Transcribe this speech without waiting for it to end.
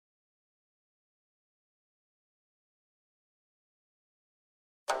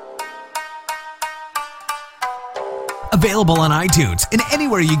Available on iTunes and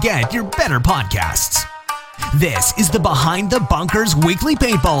anywhere you get your better podcasts. This is the Behind the Bunkers Weekly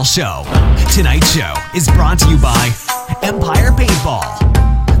Paintball Show. Tonight's show is brought to you by Empire Paintball,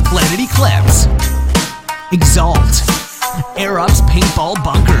 Planet Eclipse, Exalt, Air Ups Paintball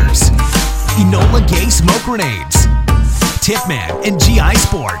Bunkers, Enola Gay Smoke Grenades, Tipman, and GI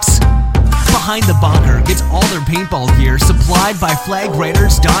Sports. Behind the Bunker gets all their paintball gear supplied by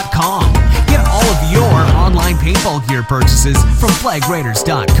FlagRaiders.com. Get all of your online paintball gear purchases from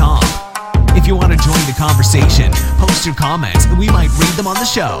FlagRaiders.com. If you want to join the conversation, post your comments and we might read them on the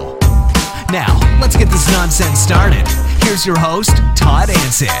show. Now, let's get this nonsense started. Here's your host, Todd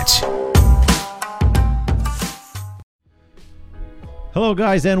Ansich. Hello,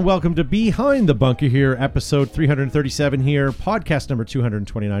 guys, and welcome to Behind the Bunker here, episode 337 here, podcast number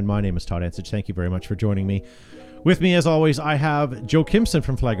 229. My name is Todd Ansich. Thank you very much for joining me. With me, as always, I have Joe Kimson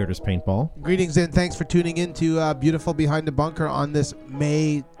from Flag Raiders Paintball. Greetings and thanks for tuning in to beautiful Behind the Bunker on this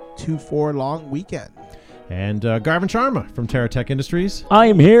May 2-4 long weekend. And Garvin Sharma from TerraTech Industries. I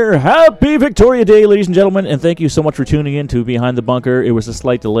am here. Happy Victoria Day, ladies and gentlemen, and thank you so much for tuning in to Behind the Bunker. It was a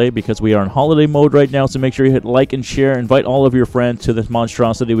slight delay because we are in holiday mode right now, so make sure you hit like and share. Invite all of your friends to this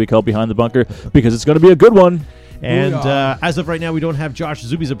monstrosity we call Behind the Bunker because it's going to be a good one. And as of right now, we don't have Josh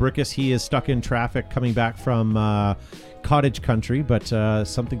Zubizabrickus. He is stuck in traffic coming back from Cottage Country, but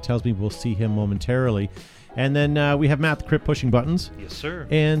something tells me we'll see him momentarily. And then we have Matt the Crypt pushing buttons. Yes, sir.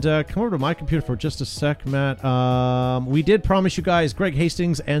 And come over to my computer for just a sec, Matt. We did promise you guys Greg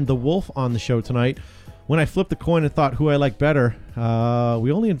Hastings and The Wolf on the show tonight. When I flipped the coin and thought who I liked better,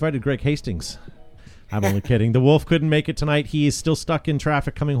 we only invited Greg Hastings. I'm only kidding. The Wolf couldn't make it tonight. He is still stuck in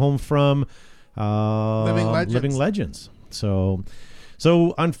traffic coming home from Living Legends. So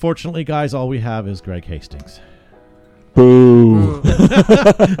unfortunately, guys, all we have is Greg Hastings. Boo.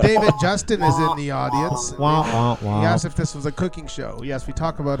 David Justin is in the audience. He asked if this was a cooking show. Yes, we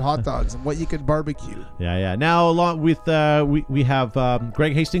talk about hot dogs and what you can barbecue. Yeah. Now, along with we have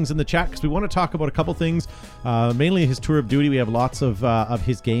Greg Hastings in the chat because we want to talk about a couple things, mainly his tour of duty. We have lots of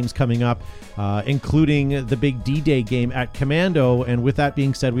his games coming up, including the big D-Day game at Commando. And with that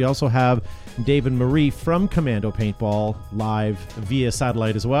being said, we also have Dave and Marie from Commando Paintball live via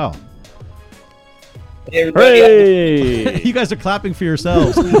satellite as well. Hey! You guys are clapping for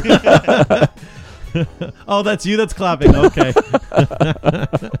yourselves. Oh, that's you that's clapping. Okay.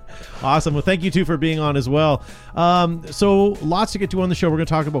 Awesome. Well, thank you two for being on as well. So lots to get to on the show. We're going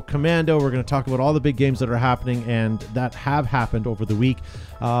to talk about Commando. We're going to talk about all the big games that are happening and that have happened over the week.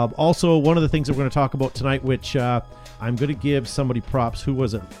 Also, one of the things that we're going to talk about tonight, which I'm going to give somebody props. Who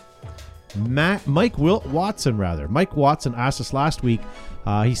was it? Mike Watson asked us last week.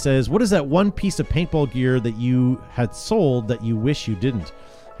 He says, what is that one piece of paintball gear that you had sold that you wish you didn't?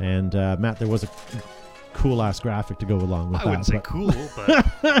 And Matt, there was a cool-ass graphic to go along with that. I wouldn't say cool, but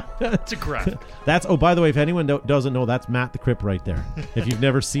it's a graphic. By the way, if anyone doesn't know, that's Matt the Crip right there. If you've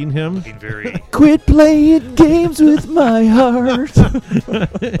never seen him. Looking very... Quit playing games with my heart.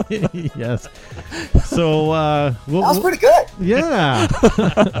 Yes. So, that was pretty good. Yeah.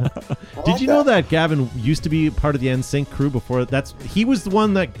 Did you know that Gavin used to be part of the NSYNC crew before? He was the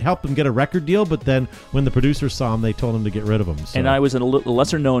one that helped him get a record deal, but then when the producers saw him, they told him to get rid of him. So. And I was in a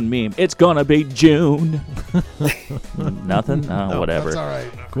lesser-known meme. It's gonna be June. Nothing? Oh, whatever. That's all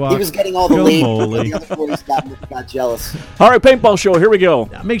right. He was getting all the lead. The other boys got jealous. All right, paintball show. Here we go.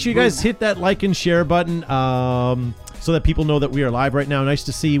 Make sure you guys hit that like and share button so that people know that we are live right now. Nice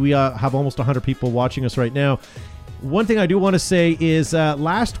to see we have almost 100 people watching us right now. One thing I do want to say is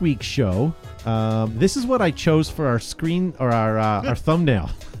last week's show, this is what I chose for our screen or our thumbnail.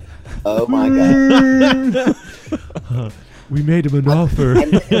 Oh, my God. We made him an offer. I'm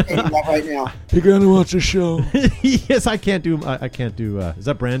imitating that right now. You're gonna watch the show. Yes, I can't do. Is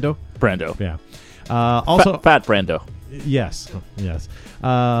that Brando? Brando. Yeah. Also, Fat Brando. Yes.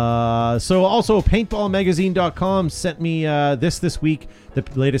 So also, paintballmagazine.com sent me this week the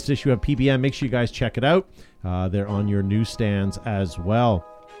latest issue of PBM. Make sure you guys check it out. They're on your newsstands as well.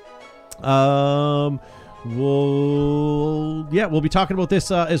 We'll be talking about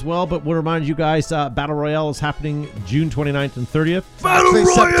this as well, but we'll remind you guys Battle Royale is happening June 29th and 30th. Actually,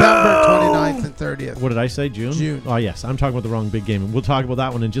 September 29th and 30th. What did I say? June? June. Oh, yes. I'm talking about the wrong big game. We'll talk about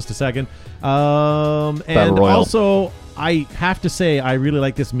that one in just a second. And also, I have to say, I really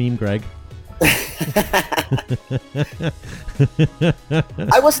like this meme, Greg.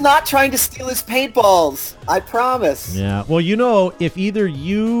 I was not trying to steal his paintballs. I promise. Yeah. Well, if either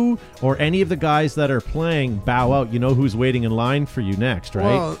you or any of the guys that are playing bow out, you know who's waiting in line for you next, right?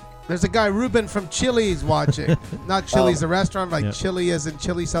 Well, There's a guy, Ruben from Chili's, watching. Not Chili's, the restaurant, like Chile as in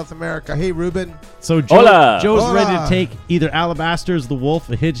Chile, South America. Hey, Ruben. So Joe's ready to take either Alabasters, the Wolf,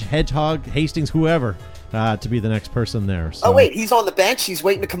 the Hedgehog, Hastings, whoever, to be the next person there. So. Oh, wait, he's on the bench? He's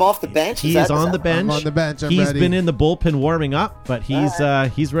waiting to come off the bench? He is on the bench. I'm on the bench. He's ready. been in the bullpen warming up, but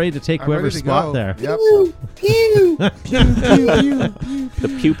he's ready to take whoever's spot there. Yep. Pew, pew. The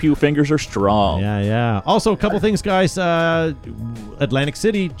pew-pew fingers are strong. Yeah. Also, a couple things, guys. Atlantic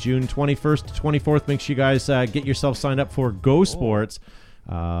City, June 21st to 24th. Make sure you guys get yourself signed up for Go Sports.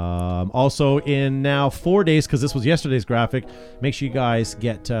 Also, in now 4 days, because this was yesterday's graphic, make sure you guys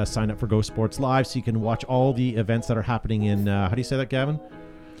get signed up for Go Sports Live so you can watch all the events that are happening in, how do you say that, Gavin?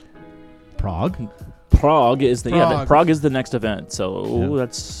 Prague? Prague is the next event. So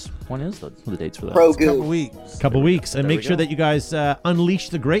that's when is the dates for that? Couple weeks, and make sure that you guys unleash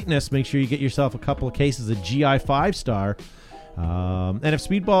the greatness. Make sure you get yourself a couple of cases of GI 5-star. And if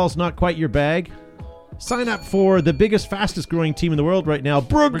Speedball's not quite your bag, sign up for the biggest, fastest growing team in the world right now,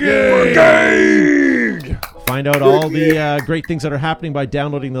 Brigade! Find out all the great things that are happening by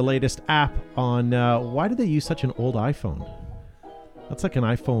downloading the latest app on... why do they use such an old iPhone? That's like an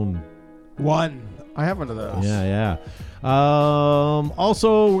iPhone... 1. I have one of those. Yeah.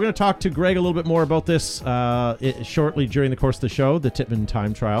 Also, we're going to talk to Greg a little bit more about this shortly during the course of the show, the Tittman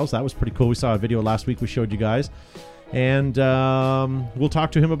Time Trials. That was pretty cool. We saw a video last week we showed you guys. And we'll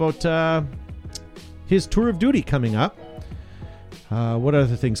talk to him about his tour of duty coming up. What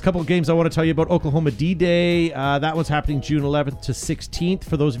other things? A couple of games I want to tell you about. Oklahoma D-Day. That one's happening June 11th to 16th.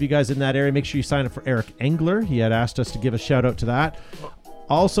 For those of you guys in that area, make sure you sign up for Eric Engler. He had asked us to give a shout out to that.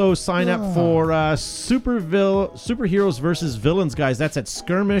 Also, sign up for Superheroes versus Villains, guys. That's at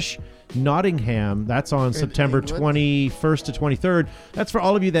Skirmish, Nottingham. That's on September 21st to 23rd. That's for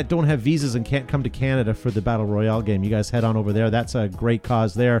all of you that don't have visas and can't come to Canada for the Battle Royale game. You guys head on over there. That's a great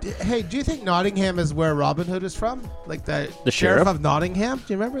cause there. Hey, do you think Nottingham is where Robin Hood is from? Like the sheriff of Nottingham?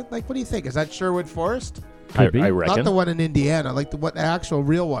 Do you remember? Like, what do you think? Is that Sherwood Forest? I reckon. Not the one in Indiana, like the actual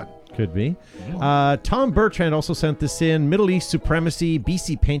real one. Could be. Tom Bertrand also sent this in. Middle East Supremacy,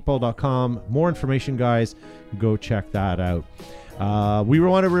 bcpaintball.com. More information, guys. Go check that out. We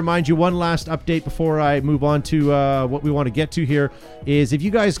want to remind you one last update before I move on to what we want to get to here is if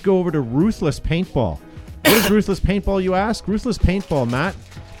you guys go over to Ruthless Paintball. What is Ruthless Paintball, you ask? Ruthless Paintball, Matt.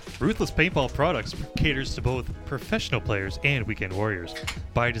 Ruthless Paintball Products caters to both professional players and weekend warriors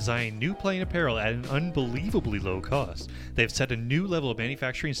by designing new playing apparel at an unbelievably low cost. They've set a new level of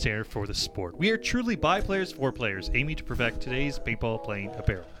manufacturing standard for the sport. We are truly by players for players, aiming to perfect today's paintball playing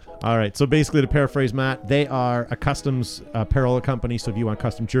apparel. All right, so basically to paraphrase Matt, they are a customs apparel company, so if you want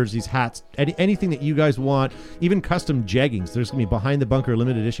custom jerseys, hats, anything that you guys want, even custom jeggings. There's going to be Behind the Bunker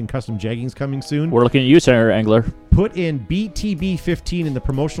limited edition custom jeggings coming soon. We're looking at you, Senator Engler. Put in BTB15 in the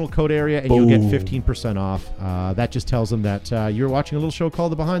promotional code area, and you'll get 15% off. That just tells them that you're watching a little show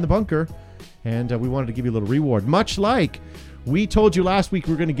called The Behind the Bunker, and we wanted to give you a little reward. Much like we told you last week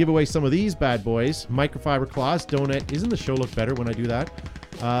we were going to give away some of these bad boys. Microfiber cloths, donut. Isn't the show look better when I do that?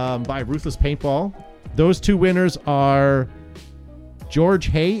 By Ruthless Paintball. Those two winners are George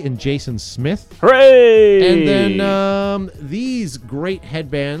Hay and Jason Smith. Hooray! And then these great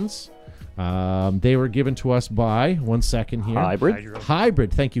headbands, they were given to us by, one second here.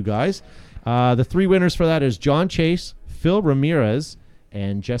 Hybrid, thank you guys. The three winners for that is John Chase, Phil Ramirez,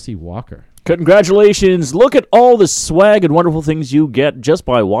 and Jesse Walker. Congratulations. Look at all the swag and wonderful things you get just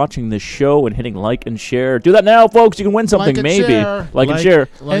by watching this show and hitting like and share. Do that now, folks. You can win something, maybe. Share. Like and share.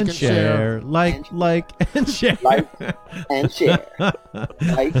 Like and share. Like and share. Like and share.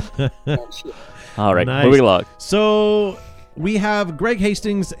 Like and share. All right, nice. Moving along. So we have Greg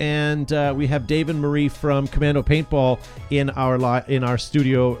Hastings and we have Dave and Marie from Commando Paintball in our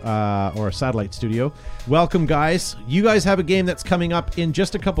studio or satellite studio. Welcome, guys. You guys have a game that's coming up in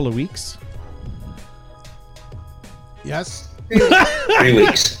just a couple of weeks. Yes. 3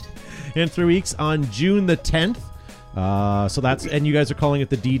 weeks. In 3 weeks on June the 10th. So that's, and you guys are calling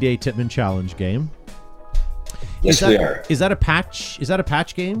it the D-Day Tittman Challenge game. Yes, we are. Is that a patch? Is that a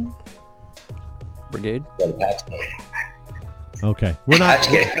patch game? Brigade. Okay, we're not.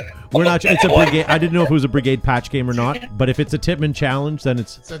 It's a brigade. I didn't know if it was a brigade patch game or not. But if it's a Tittman Challenge, then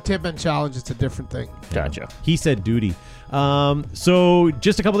it's a Tittman Challenge. It's a different thing. Gotcha. He said duty. So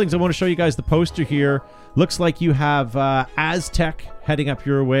just a couple things I want to show you guys. The poster here looks like you have Aztec heading up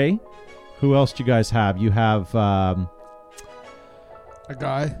your way. Who else do you guys have? You have a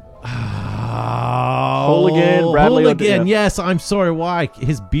guy. Hooligan. Bradley Hooligan. Yes, I'm sorry. Why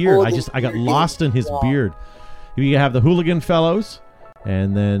his beard? I got lost in his beard. You have the Hooligan Fellows,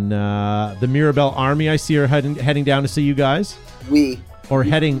 and then the Mirabelle Army. I see are heading down to see you guys. We or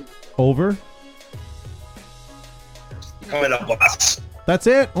heading Over. Coming up, boss. That's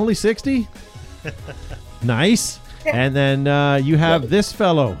it? Only 60? Nice. And then you have this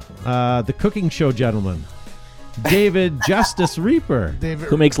fellow, the cooking show gentleman, David Justice Reaper.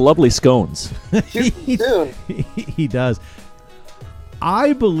 Who makes lovely scones. Soon. He does.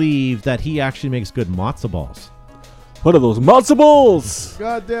 I believe that he actually makes good matzo balls. What are those matzo balls?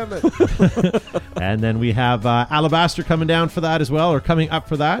 God damn it. And then we have Alabaster coming down for that as well, or coming up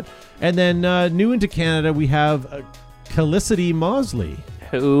for that. And then new into Canada, we have Calicity Mosley.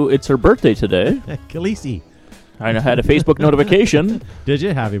 Who, it's her birthday today. Khaleesi. I had a Facebook notification. Did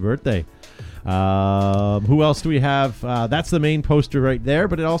you? Happy birthday. Who else do we have? That's the main poster right there,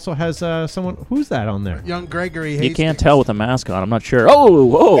 but it also has someone. Who's that on there? Young Gregory Hastings. You can't tell with a mask on. I'm not sure.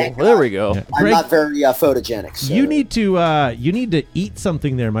 Oh, there we go. Yeah. I'm Greg, not very photogenic. So. you need to eat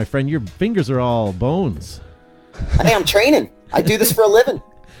something there, my friend. Your fingers are all bones. Hey, I'm training. I do this for a living.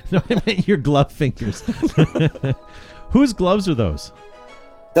 No, I meant your glove fingers. Whose gloves are those?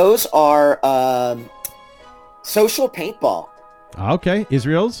 Those are social paintball. Okay,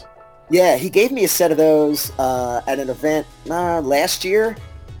 Israel's. Yeah, he gave me a set of those at an event last year,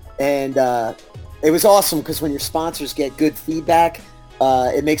 and it was awesome because when your sponsors get good feedback,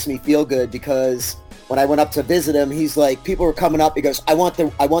 it makes me feel good because when I went up to visit him, he's like, people were coming up. He goes, I want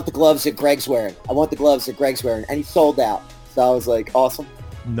the gloves that Greg's wearing. I want the gloves that Greg's wearing, and he sold out. So I was like, awesome.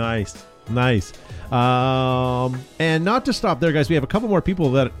 Nice. And not to stop there, guys, we have a couple more people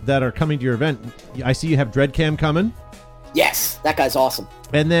that are coming to your event. I see you have Dreadcam coming. Yes, that guy's awesome.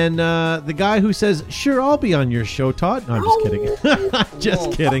 And then the guy who says, sure, I'll be on your show, Todd. No, I'm just kidding.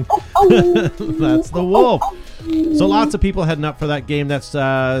 Just kidding. That's the wolf. So lots of people heading up for that game. That's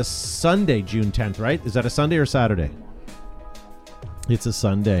Sunday, June 10th, right? Is that a Sunday or Saturday? It's a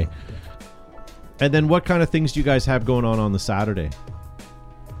Sunday. And then what kind of things do you guys have going on the Saturday?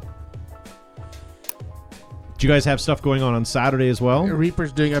 Do you guys have stuff going on Saturday as well?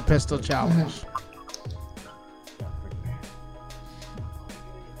 Reaper's doing a pistol challenge.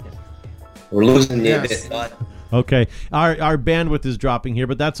 We're losing Yes. it. Okay, our bandwidth is dropping here,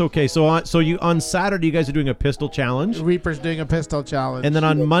 but that's okay. So you on Saturday, you guys are doing a pistol challenge, Reaper's doing a pistol challenge. and then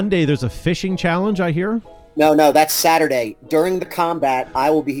on Monday there's a fishing challenge. I hear. No, that's Saturday. During the combat, I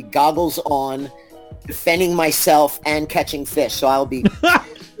will be goggles on, defending myself and catching fish. So I'll be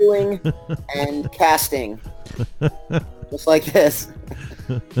doing and casting, just like this.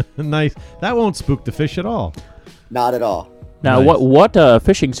 Nice. That won't spook the fish at all. Not at all. Now, Nice. what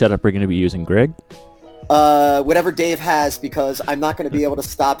fishing setup are you going to be using, Greg? Whatever Dave has, because I'm not going to be able to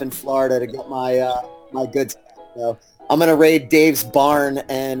stop in Florida to get my my goods. So I'm going to raid Dave's barn,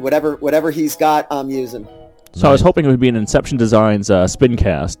 and whatever he's got, I'm using. So I was hoping it would be an Inception Designs spin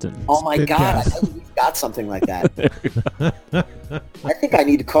cast. And Oh my Spin God, I cast. think he's got something like that. I think I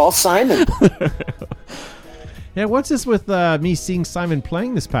need to call Simon. Yeah, what's this with me seeing Simon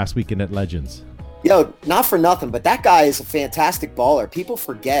playing this past weekend at Legends? Yo, not for nothing, but that guy is a fantastic baller. People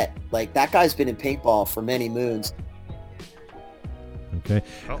forget, like, that guy's been in paintball for many moons. Okay,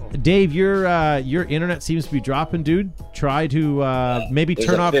 Uh-oh. Dave, your internet seems to be dropping, dude. Try to maybe There's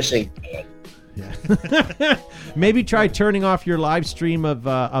turn a off. fishing. Maybe try turning off your live stream of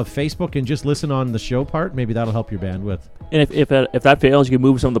Facebook and just listen on the show part. Maybe that'll help your bandwidth. And if that fails, you can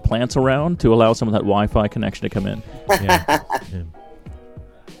move some of the plants around to allow some of that Wi-Fi connection to come in. Yeah. Yeah.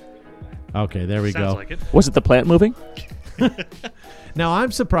 Okay, there we Sounds go. like it. Was it the plant moving? Now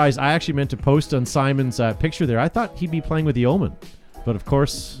I'm surprised. I actually meant to post on Simon's picture there. I thought he'd be playing with the Omen, but of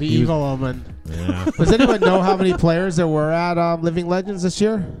course, the he was- evil omen. Yeah. Does anyone know how many players there were at Living Legends this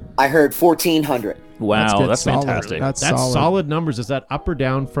year? I heard 1,400. Wow, good. that's Solid. fantastic. That's That's solid. solid numbers. Is that up or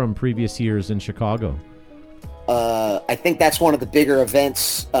down from previous years in Chicago? I think that's one of the bigger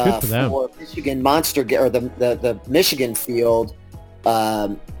events Good for them. for Michigan Monster or the Michigan field.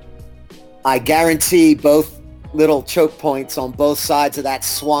 I guarantee both little choke points on both sides of that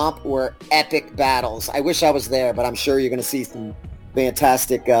swamp were epic battles. I wish I was there, but I'm sure you're going to see some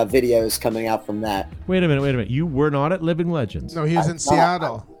fantastic videos coming out from that. Wait a minute. You were not at Living Legends. No, he was in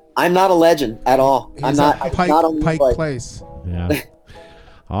Seattle. I'm not a legend at all. He's I'm not. at I'm not on the Pike flight. Place. Yeah.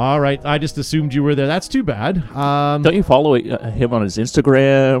 All right. I just assumed you were there. That's too bad. Don't you follow him on his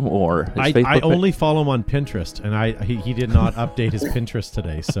Instagram or his I Facebook? only follow him on Pinterest, and he did not update his Pinterest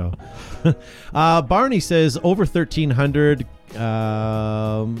today. So, Barney says over 1,300.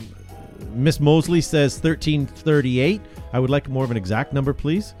 Miss Mosley says 1,338. I would like more of an exact number,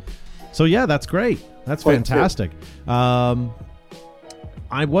 please. So yeah, that's great. That's fantastic.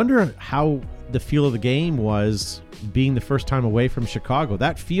 I wonder how the feel of the game was being the first time away from Chicago.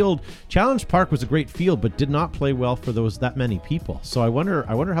 That field, Challenge Park, was a great field, but did not play well for that many people. So I wonder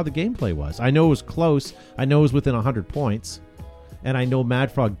how the gameplay was. I know it was close. I know it was within 100 points, and I know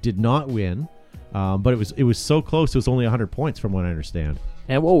Mad Frog did not win, but it was so close. It was only 100 points, from what I understand.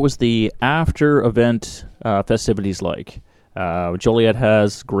 And what was the after-event festivities like? Joliet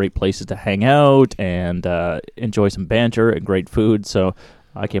has great places to hang out and enjoy some banter and great food. So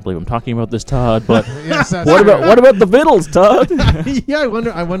I can't believe I'm talking about this, Todd. But Yes, that's what true. about the vittles, Todd? Yeah, I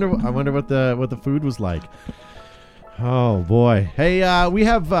wonder what the food was like. Oh boy! Hey, we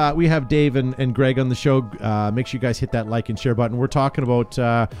have Dave and Greg on the show. Make sure you guys hit that like and share button. We're talking about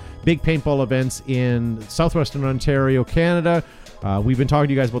big paintball events in southwestern Ontario, Canada. We've been talking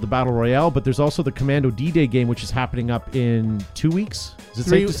to you guys about the Battle Royale, but there's also the Commando D-Day game, which is happening up in 2 weeks. Is it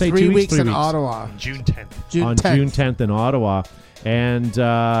safe to say 2 3 weeks? weeks 3 in weeks. Ottawa. June 10th. June 10th. In Ottawa. And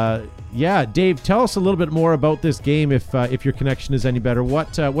yeah, Dave, tell us a little bit more about this game if your connection is any better.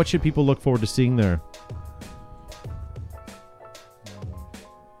 What should people look forward to seeing there?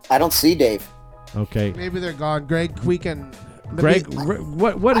 I don't see Dave. Okay. Maybe they're gone. Greg, we can... Greg,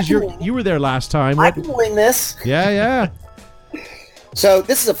 what is you were there last time. I can wing this. Yeah. So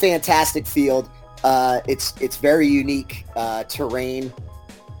this is a fantastic field. It's very unique terrain.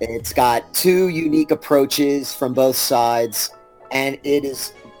 It's got 2 unique approaches from both sides, and it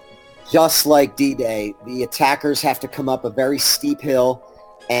is just like D-Day. The attackers have to come up a very steep hill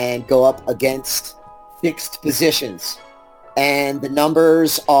and go up against fixed positions, and the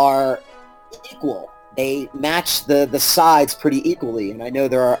numbers are equal. They match the sides pretty equally, and I know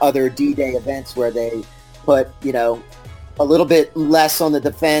there are other D-Day events where they put, a little bit less on the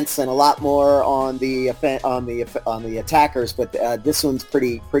defense and a lot more on the attackers, but this one's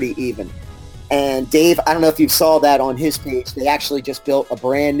pretty even. And Dave, I don't know if you saw that on his page. They actually just built a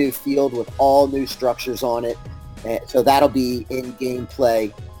brand new field with all new structures on it, so that'll be in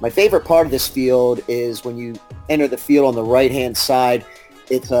gameplay. My favorite part of this field is when you enter the field on the right-hand side.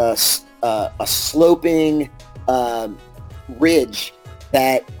 It's a sloping ridge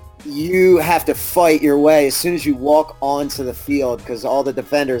that you have to fight your way as soon as you walk onto the field, because all the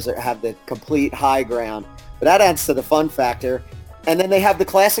defenders have the complete high ground. But that adds to the fun factor. And then they have the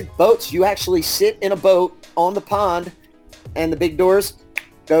classic boats. You actually sit in a boat on the pond, and the big doors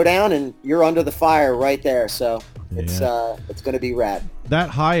go down, and you're under the fire right there. So it's going to be rad.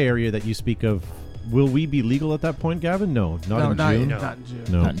 That high area that you speak of, will we be legal at that point, Gavin? No, not in June. Not in June.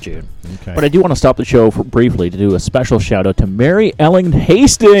 No. Not in June. Okay. But I do want to stop the show briefly to do a special shout out to Mary Ellen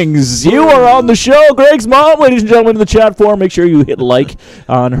Hastings. You are on the show, Greg's mom, ladies and gentlemen, in the chat forum. Make sure you hit like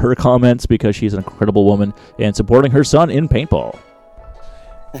on her comments because she's an incredible woman and supporting her son in paintball.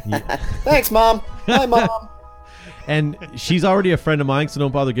 Thanks, Mom. Hi, Mom. And she's already a friend of mine, so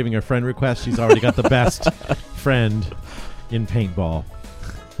don't bother giving her friend requests. She's already got the best friend in paintball.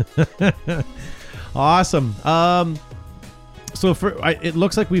 Awesome. So it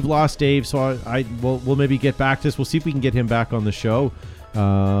looks like we've lost Dave, so we'll maybe get back to this. We'll see if we can get him back on the show.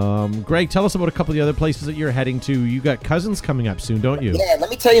 Greg, tell us about a couple of the other places that you're heading to. You got Cousins coming up soon, don't you? Yeah, let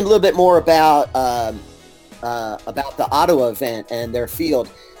me tell you a little bit more about the Ottawa event and their field.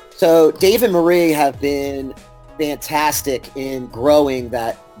 So Dave and Marie have been fantastic in growing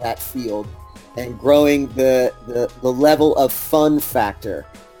that field and growing the level of fun factor.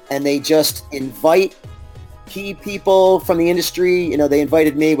 And they just invite key people from the industry. They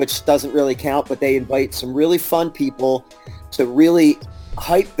invited me, which doesn't really count, but they invite some really fun people to really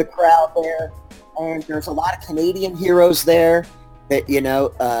hype the crowd there. And there's a lot of Canadian heroes there that,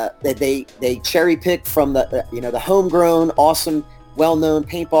 that they cherry pick from the homegrown, awesome, well-known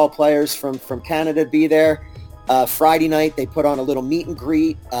paintball players from Canada to be there. Friday night, they put on a little meet and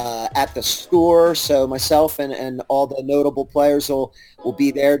greet at the store. So myself and all the notable players will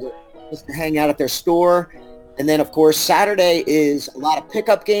be there just to hang out at their store. And then, of course, Saturday is a lot of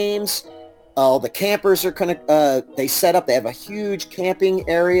pickup games. All the campers are they have a huge camping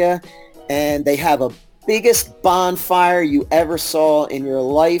area, and they have a biggest bonfire you ever saw in your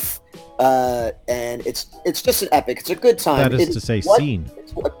life. And it's just an epic. It's a good time. That is to say, scene.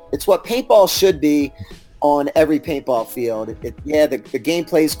 It's what paintball should be on every paintball field. The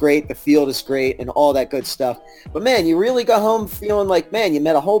gameplay is great, the field is great, and all that good stuff. But man, you really go home feeling like, man, you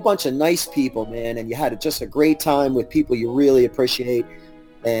met a whole bunch of nice people, man, and you had just a great time with people you really appreciate.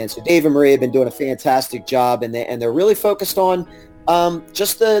 And so Dave and Marie have been doing a fantastic job, and they're really focused on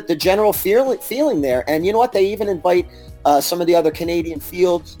just the general feeling there. And you know what? They even invite some of the other Canadian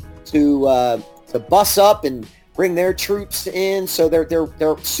fields to bus up and bring their troops in. So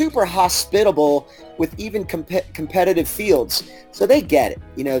they're super hospitable with even competitive fields. So they get it.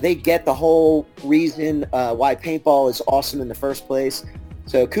 You know, they get the whole reason why paintball is awesome in the first place.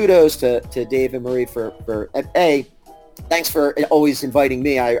 So kudos to Dave and Marie for thanks for always inviting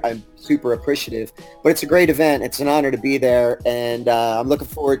me. I'm super appreciative. But it's a great event. It's an honor to be there. And I'm looking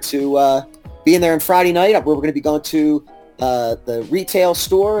forward to being there on Friday night. We're going to be going to the retail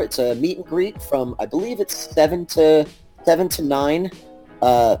store. It's a meet and greet from, I believe it's 7 to 9.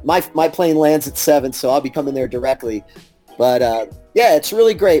 My plane lands at 7, so I'll be coming there directly. But yeah, it's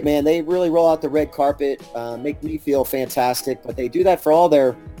really great, man. They really roll out the red carpet, make me feel fantastic. But they do that for all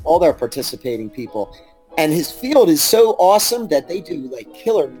their participating people. And his field is so awesome that they do like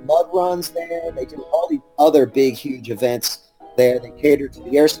killer mud runs there. They do all these other big, huge events there. They cater to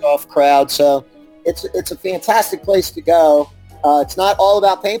the airsoft crowd. So it's a fantastic place to go. It's not all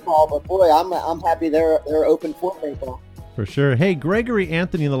about paintball, but boy, I'm happy they're open for paintball. For sure. Hey, Gregory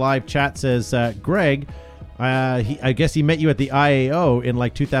Anthony in the live chat says, Greg, I guess he met you at the IAO in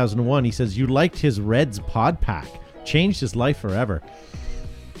like 2001. He says you liked his Reds pod pack. Changed his life forever.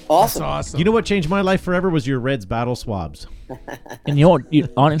 Awesome. That's awesome. You know what changed my life forever was your Reds battle swabs. And you know what?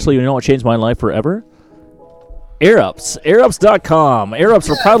 Honestly, you know what changed my life forever? AirUps. AirUps.com. AirUps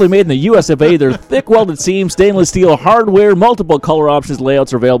are proudly made in the US of A. They're thick welded seams, stainless steel hardware, multiple color options,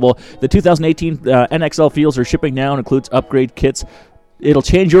 layouts are available. The 2018 NXL fields are shipping now and includes upgrade kits. It'll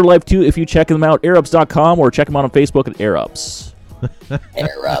change your life too if you check them out. AirUps.com or check them out on Facebook at AirUps.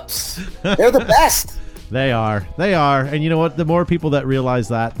 AirUps. They're the best. They are. And you know what? The more people that realize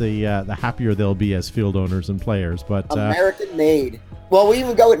that, the happier they'll be as field owners and players. But American made. Well, we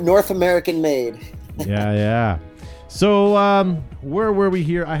even go with North American made. Yeah. So where were we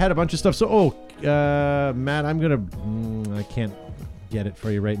here? I had a bunch of stuff. So, Matt, I'm going to... I can't get it for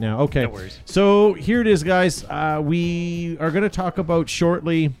you right now. Okay. No worries. So here it is, guys. We are going to talk about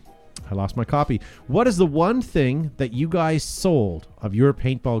shortly... I lost my copy. What is the one thing that you guys sold of your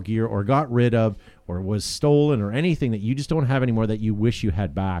paintball gear or got rid of or was stolen or anything that you just don't have anymore that you wish you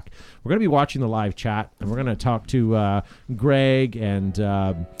had back? We're going to be watching the live chat, and we're going to talk to Greg and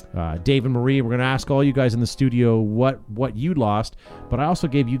Dave and Marie. We're going to ask all you guys in the studio what you lost, but I also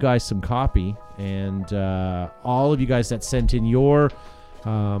gave you guys some copy, and all of you guys that sent in your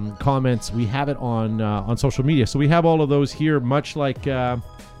comments, we have it on social media. So we have all of those here, much like...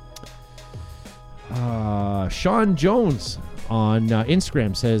 Sean Jones on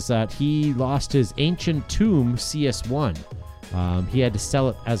Instagram says that he lost his Ancient Tomb CS1. He had to sell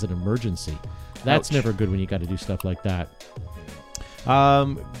it as an emergency. That's Ouch. never good when you got to do stuff like that.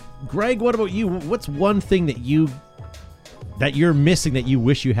 Greg, what about you? What's one thing that you're missing that you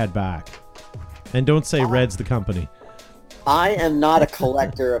wish you had back? And don't say Red's the company. I am not a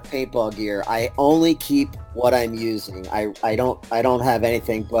collector of paintball gear. I only keep what I'm using. I don't have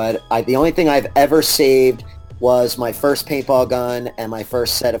anything, but the only thing I've ever saved was my first paintball gun and my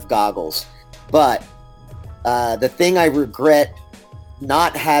first set of goggles. But the thing I regret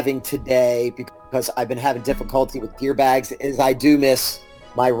not having today, because I've been having difficulty with gear bags, is I do miss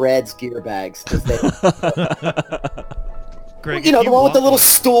my Reds gear bags. Greg, you know, the one with the little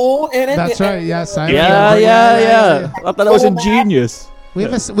stool in it. That's right. Yes, I Yeah. I thought that was ingenious. We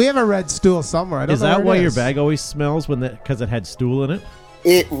have a red stool somewhere. I don't Is know that where why it your is. bag always smells because it had stool in it?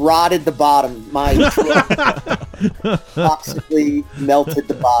 It rotted the bottom. My toxically melted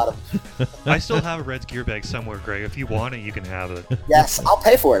the bottom. I still have a Reds gear bag somewhere, Greg. If you want it, you can have it. Yes, I'll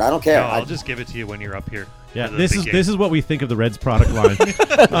pay for it. I don't care. No, I'll just give it to you when you're up here. Yeah, for the this big game. is what we think of the Reds product line.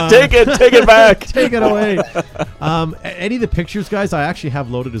 Take it back. Take it away. Any of the pictures, guys, I actually have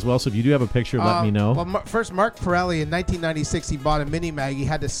loaded as well. So if you do have a picture, let me know. Well, first, Mark Pirelli in 1996, he bought a mini mag. He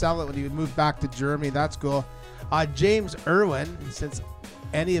had to sell it when he moved back to Germany. That's cool. James Irwin, since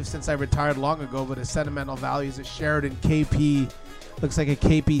I retired long ago, but his sentimental value is a Sheridan KP. Looks like a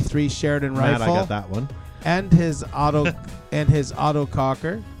KP3 Sheridan Matt, rifle. I got that one. And his auto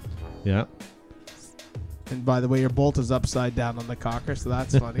cocker. Yeah. And by the way, your bolt is upside down on the cocker, so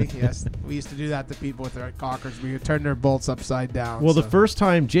that's funny. Yes, we used to do that to people with their cockers. We would turn their bolts upside down. Well, so. the first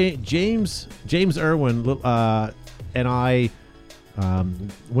time James Irwin and I,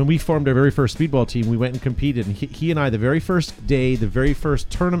 when we formed our very first speedball team, we went and competed. And he and I, the very first day, the very first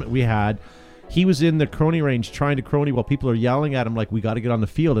tournament we had, he was in the crony range trying to crony while people are yelling at him like, we got to get on the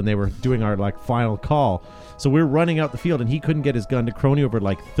field, and they were doing our like final call. So we're running out the field, and he couldn't get his gun to crony over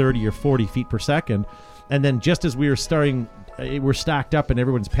like 30 or 40 feet per second. And then just as we were starting, we're stacked up and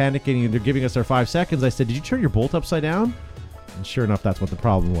everyone's panicking and they're giving us our 5 seconds, I said, did you turn your bolt upside down? And sure enough, that's what the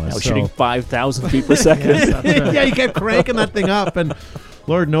problem was. I was shooting 5,000 feet per second. Yes, that's right. Yeah, you kept cranking that thing up. And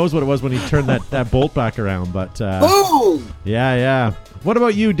Lord knows what it was when he turned that bolt back around. But Boom! yeah. What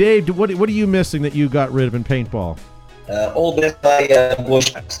about you, Dave? What are you missing that you got rid of in paintball? Old SI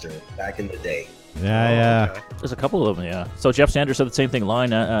Bushmaster back in the day. Yeah. Okay. There's a couple of them, yeah. So Jeff Sanders said the same thing.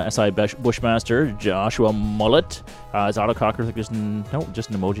 Line SI Bushmaster, Joshua Mullet, his autococker. I think just an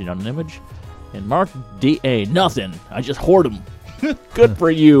emoji, not an image. And Mark D.A. Nothing. I just hoard them. Good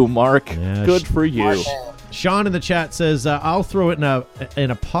for you, Mark. Yeah, Good for you. Sean in the chat says, "I'll throw it in a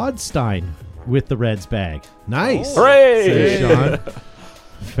Podstein with the Reds bag." Nice. Hooray! Says Sean.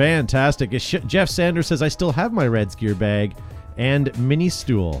 Fantastic. Jeff Sanders says, "I still have my Reds gear bag and mini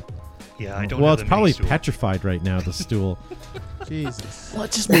stool." Yeah, I don't. Well, have it's the probably mini stool. petrified right now. The stool. Jesus.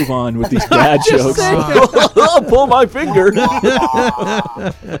 Let's just move on with these dad jokes. I'll pull my finger.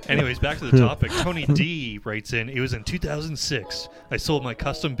 Anyways, back to the topic. Tony D writes in, it was in 2006. I sold my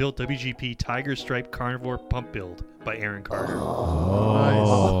custom-built WGP Tiger Stripe Carnivore Pump Build by Aaron Carter.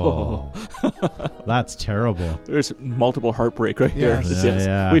 Oh, that's terrible. There's multiple heartbreak right there. Yes.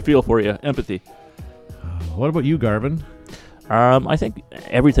 Yeah. We feel for you. Empathy. What about you, Garvin? I think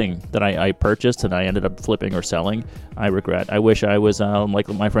everything that I purchased and I ended up flipping or selling, I regret. I wish I was like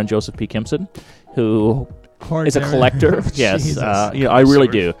my friend Joseph P. Kimson, who is a collector. Yes, Jesus. I really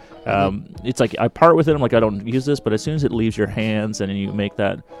do. It's like I part with it. I'm like, I don't use this, but as soon as it leaves your hands and you make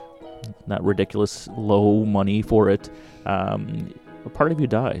that ridiculous low money for it, a part of you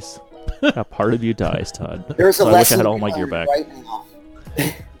dies. A part of you dies, Todd. There's a So I wish I lesson had all my gear learned back. right now.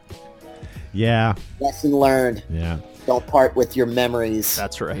 Yeah. Lesson learned. Yeah. Don't part with your memories.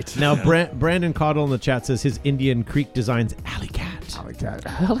 That's right. Now, Brandon Cottle in the chat says his Indian Creek designs Alley Cat. I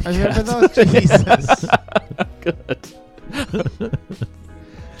remember those. Jesus. Good.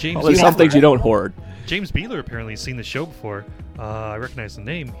 James, Well, there's some things you don't hoard. James Beeler apparently has seen the show before. I recognize the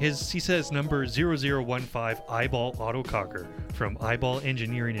name. He says number 0015 Eyeball Autococker from Eyeball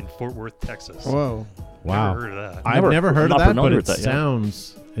Engineering in Fort Worth, Texas. Whoa. Wow. Never heard of that. I've never heard of not that, but familiar it with that, yeah.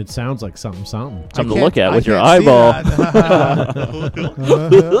 sounds like something. Something I to look can't- at with I your can't see eyeball.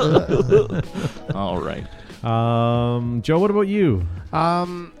 that. All right. Joe, what about you?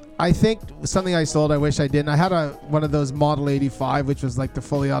 I think something I sold I wish I didn't. I had one of those Model 85, which was like the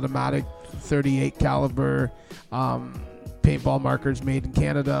fully automatic 38 caliber paintball markers made in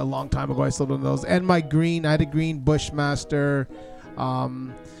Canada a long time ago. I sold one of those. And I had a green Bushmaster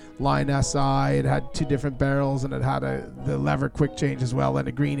Line SI. It had two different barrels and it had the lever quick change as well and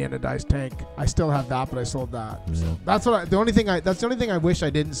a green anodized tank. I still have that, but I sold that. So that's the only thing I wish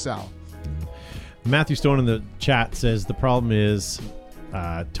I didn't sell. Matthew Stone in the chat says the problem is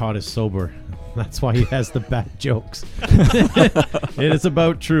Todd is sober. That's why he has the bad jokes. It is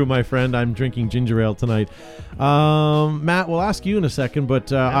about true, my friend. I'm drinking ginger ale tonight. Matt, we'll ask you in a second,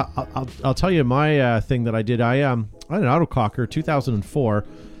 but I'll tell you my thing that I did. I had an autococker, 2004,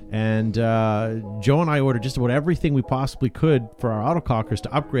 and Joe and I ordered just about everything we possibly could for our autocockers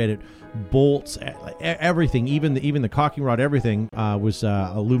to upgrade it. Bolts, everything, even the cocking rod, everything was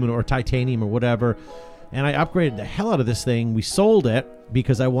aluminum or titanium or whatever. And I upgraded the hell out of this thing. We sold it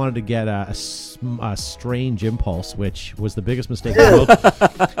because I wanted to get a strange impulse, which was the biggest mistake in the world.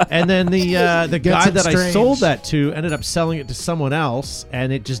 And then the guy that I sold that to ended up selling it to someone else,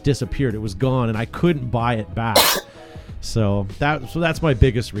 and it just disappeared. It was gone, and I couldn't buy it back. So that's my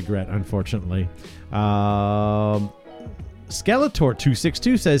biggest regret, unfortunately. Skeletor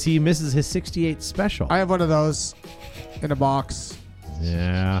 262 says he misses his 68 special. I have one of those in a box.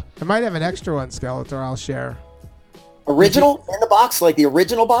 Yeah. I might have an extra one, Skeletor. I'll share. Original in the box, like the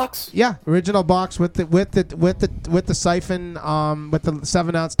original box. Yeah, original box with the siphon, with the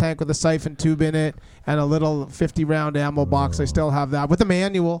 7-ounce tank with the siphon tube in it, and a little 50-round ammo box. I still have that with a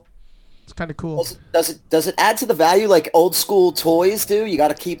manual. It's kind of cool. Does it add to the value like old school toys do? You got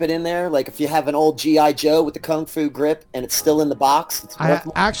to keep it in there. Like if you have an old G.I. Joe with the Kung Fu grip and it's still in the box, it's worth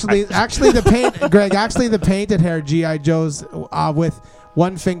more. Actually, the paint, Greg. Actually, the painted hair G.I. Joes with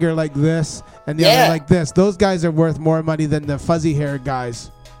one finger like this and the other like this. Those guys are worth more money than the fuzzy hair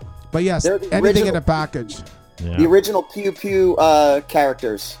guys. But yes, anything in a package. Yeah. The original Pew Pew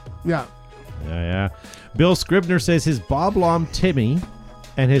characters. Yeah. Yeah. Bill Scribner says his Bob Lom Timmy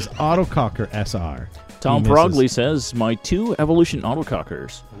and his autococker SR. Tom He misses. Progley says, my 2 Evolution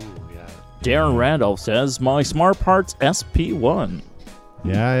autocockers. Ooh, yeah. Darren Randolph says, my Smart Parts SP1.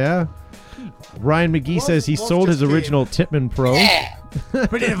 Yeah. Ryan McGee says he sold his original Titman Pro. Yeah.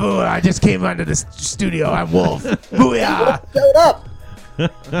 I just came under the studio. I'm Wolf. Booyah! Showed up.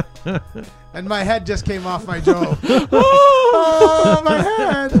 And my head just came off my jaw. Oh, my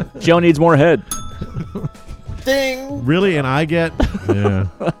head! Joe needs more head. Ding. Really? And I get? Yeah.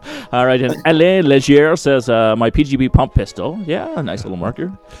 All right, and Alain Legier says, my PGB pump pistol. Yeah, a nice little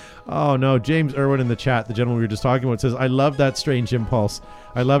marker. Oh, no. James Irwin in the chat, the gentleman we were just talking about, says, I love that strange impulse.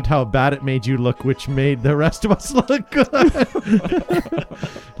 I loved how bad it made you look, which made the rest of us look good.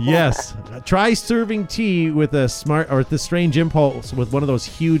 Yes. Try serving tea with a the strange impulse with one of those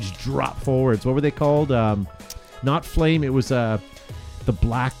huge drop forwards. What were they called? Not flame. It was the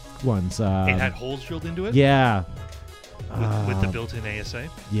black ones. It had holes drilled into it? Yeah. With the built-in ASA?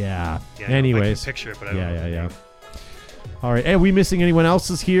 Yeah. Yeah, Anyways. I can picture it, but I don't know. Yeah. All right. Are we missing anyone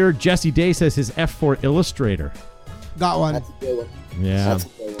else's here? Jesse Day says his F4 Illustrator. Got one. That's a good one. Yeah. That's a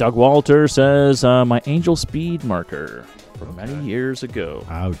good one. Doug Walter says, my Angel Speed marker from many years ago.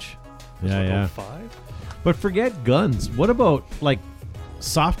 Ouch. Was it Yeah. 05? But forget guns. What about, like,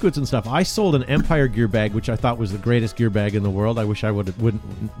 soft goods and stuff? I sold an Empire gear bag, which I thought was the greatest gear bag in the world. I wish I would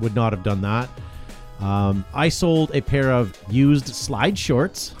not have done that. I sold a pair of used slide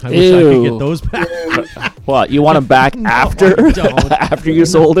shorts. I wish I could get those back. What, you want them back after? I don't. After you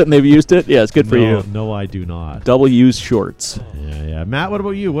sold it and they've used it? Yeah, it's good for you. No, I do not. Double used shorts. Yeah. Matt, what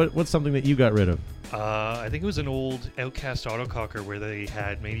about you? What's something that you got rid of? I think it was an old Outcast autococker where they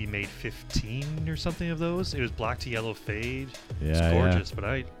had maybe made 15 or something of those. It was black to yellow fade. It's Yeah, gorgeous, but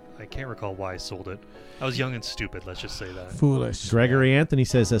I can't recall why I sold it. I was young and stupid, let's just say that. Foolish. Gregory Anthony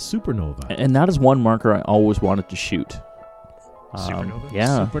says a Supernova. And that is one marker I always wanted to shoot. Supernova?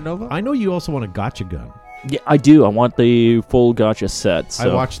 Yeah. Supernova? I know you also want a gotcha gun. Yeah, I do. I want the full gotcha set. So.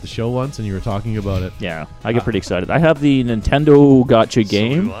 I watched the show once and you were talking about it. Yeah, I get pretty excited. I have the Nintendo gotcha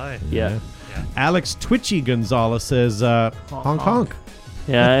game. So do I. Yeah. Alex Twitchy Gonzalez says honk honk.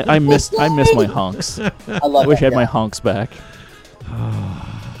 Yeah, I miss my honks. I love I wish I had that, my yeah. honks back.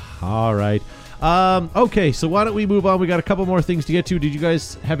 All right. Okay, so why don't we move on? We got a couple more things to get to. Did you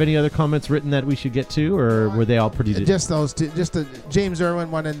guys have any other comments written that we should get to, or were they all pretty? Just those two. Just the James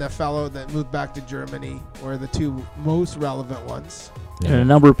Irwin one and the fellow that moved back to Germany were the two most relevant ones. And a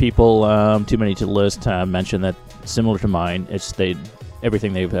number of people, too many to list, mentioned that similar to mine, it's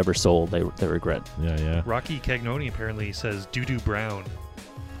everything they've ever sold they regret. Yeah. Rocky Cagnoni apparently says Doo-Doo Brown.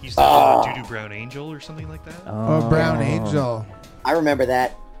 He used to have a Doo-Doo Brown Angel or something like that. Oh, Brown Angel. I remember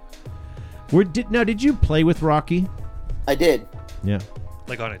that. Did you play with Rocky? I did. Yeah.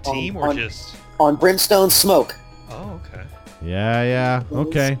 Like on a team or just... On Brimstone Smoke. Oh, okay. Yeah.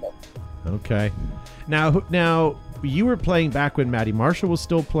 Okay. Now you were playing back when Matty Marshall was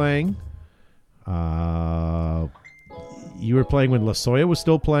still playing. You were playing when LaSoya was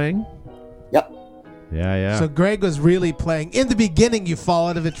still playing. Yep. Yeah. So Greg was really playing. In the beginning, you fall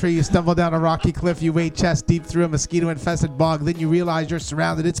out of a tree, you stumble down a rocky cliff, you wade chest deep through a mosquito-infested bog, then you realize you're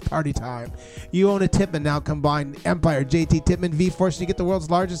surrounded. It's party time. You own a Tippmann now combined Empire, JT Tippmann, V-Force, and you get the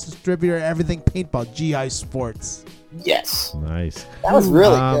world's largest distributor of everything paintball, GI Sports. Yes. Nice. That was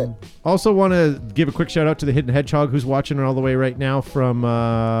really good. Also want to give a quick shout out to the Hidden Hedgehog who's watching all the way right now from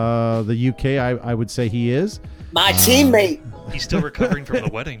the UK. I would say he is. My teammate. He's still recovering from the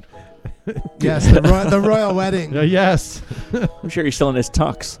wedding. Yes, the royal wedding. Yes. I'm sure he's still in his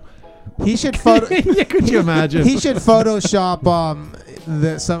tux. He should Yeah, could you imagine? He should Photoshop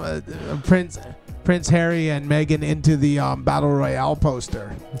Prince Harry and Meghan into the Battle Royale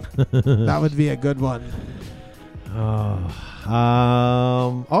poster. That would be a good one.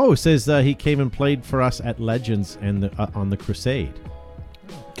 It says he came and played for us at Legends and on the Crusade.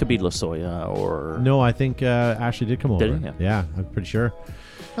 Could be LaSoya or... No, I think Ashley did come over. Did he? Yeah, I'm pretty sure.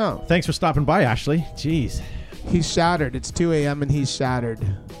 Oh, Thanks for stopping by, Ashley. Jeez. he's shattered. It's 2 a.m. and he's shattered.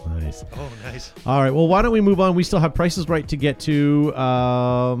 Nice. Oh, nice. All right. Well, why don't we move on? We still have Prices Right to get to,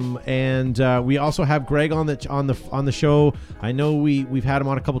 and we also have Greg on the show. I know we've had him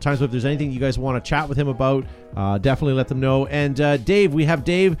on a couple times, but if there's anything you guys want to chat with him about, definitely let them know. And Dave, we have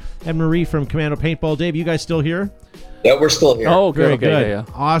Dave and Marie from Commando Paintball. Dave, you guys still here? Yeah, we're still here. Oh, Very okay, good. yeah.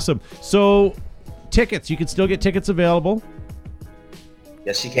 Awesome. So, tickets. You can still get tickets available.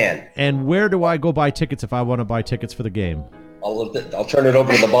 Yes, you can. And where do I go buy tickets if I want to buy tickets for the game? I'll turn it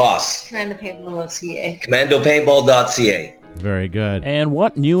over to the boss. CommandoPaintball.ca. CommandoPaintball.ca. Very good. And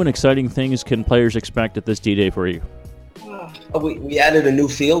what new and exciting things can players expect at this D-Day for you? We added a new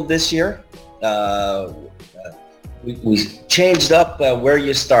field this year. We changed up where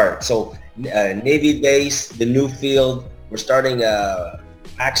you start. So Navy base, the new field. We're starting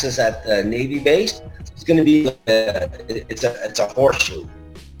access at Navy base. It's going to be it's a horseshoe.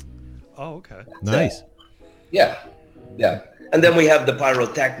 Oh, okay. Nice. Yeah. And then we have the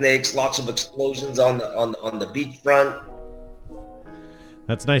pyrotechnics, lots of explosions on the beachfront.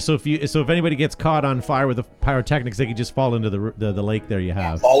 That's nice. So if anybody gets caught on fire with the pyrotechnics, they can just fall into the lake there you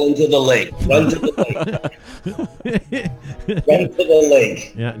have. Fall into the lake. Run to the lake. Run to the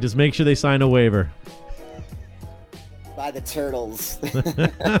lake. Yeah, just make sure they sign a waiver. By the turtles.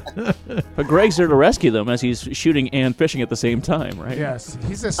 But Greg's there to rescue them as he's shooting and fishing at the same time, right? Yes,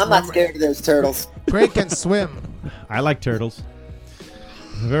 he's a I'm swimmer. not scared of those turtles. Greg can swim. I like turtles.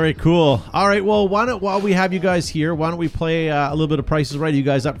 Very cool. All right, well, while we have you guys here, why don't we play a little bit of Price is Right? Are you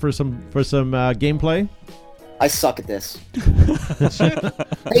guys up for some gameplay? I suck at this.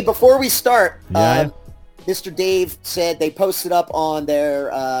 Hey, before we start, Yeah. Mr. Dave said they posted up on their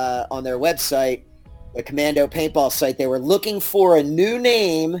website, the Commando paintball site. They were looking for a new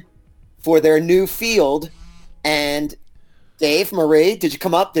name for their new field. And Dave, Marie, did you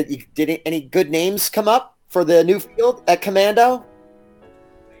come up? Did any good names come up for the new field at Commando?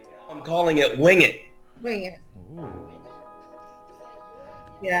 I'm calling it Wing It. Wing it.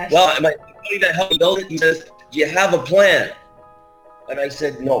 Yeah. Well, my buddy that helped build it, he says, do you have a plan? And I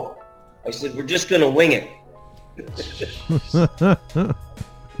said, no. I said, we're just going to wing it.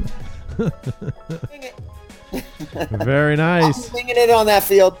 Wing it. Very nice. I'm winging it on that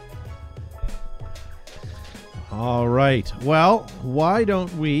field. All right. Well, why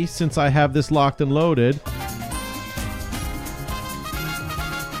don't we, since I have this locked and loaded,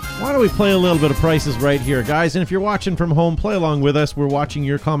 why don't we play a little bit of Prices Right here, guys? And if you're watching from home, play along with us. We're watching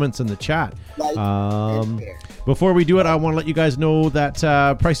your comments in the chat. Like and fair. Before we do it, I want to let you guys know that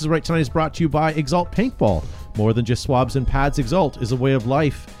Price is Right tonight is brought to you by Exalt Paintball. More than just swabs and pads, Exalt is a way of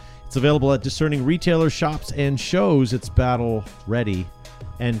life. It's available at discerning retailers, shops, and shows. It's battle ready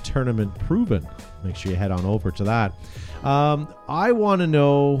and tournament proven. Make sure you head on over to that. I want to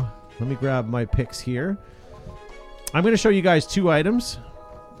know, let me grab my picks here. I'm going to show you guys two items.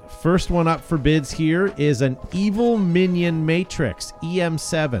 First one up for bids here is an Evil Minion Matrix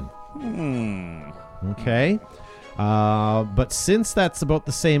EM7. Okay. But since that's about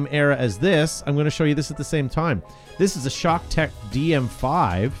the same era as this, I'm going to show you this at the same time. This is a Shock Tech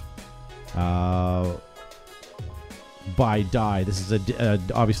DM5 by Dye. This is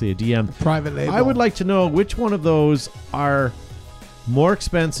obviously a DM. Private label. I would like to know which one of those are more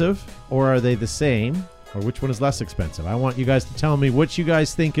expensive, or are they the same, or which one is less expensive. I want you guys to tell me which you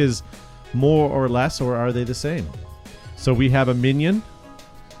guys think is more or less, or are they the same. So we have a Minion,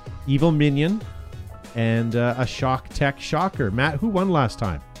 Evil Minion, and a Shock Tech Shocker. Matt, who won last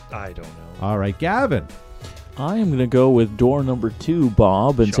time? I don't know. All right, Gavin. I am going to go with door number 2,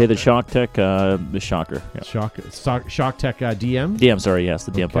 Bob, and say the Shock Tech, the Shocker. Yeah. Shock Tech DM. DM, sorry, yes,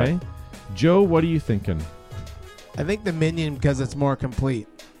 the DM5. Okay. Joe, what are you thinking? I think the Minion because it's more complete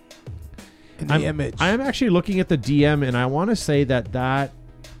in the image. I am actually looking at the DM, and I want to say that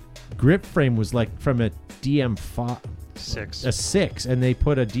grip frame was like from a DM5. 6. A 6, and they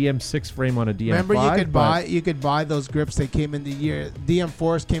put a DM6 frame on a DM5. Remember, you could buy those grips. They came in the year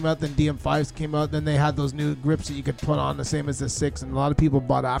DM4s came out, then DM5s came out. Then they had those new grips that you could put on the same as the 6, and a lot of people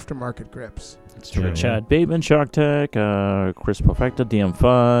bought aftermarket grips. It's true. Chad Bateman, Shock Tech, Chris Perfecta,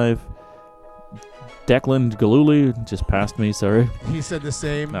 DM5, Declan Galuli just passed me. Sorry. He said the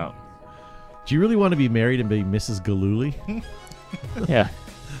same. No. Do you really want to be married and be Mrs. Galuli? Yeah.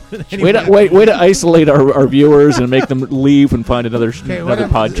 Way to isolate our viewers and make them leave and find another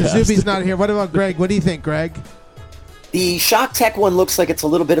podcast. Zuby's not here. What about Greg? What do you think, Greg? The Shock Tech one looks like it's a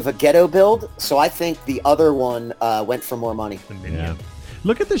little bit of a ghetto build, so I think the other one went for more money. The Minion. Yeah.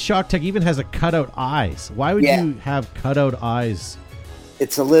 Look at the Shock Tech. Even has a cutout eyes. Why would you have cutout eyes?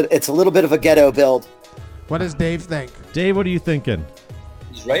 It's a little bit of a ghetto build. What does Dave think? Dave, what are you thinking?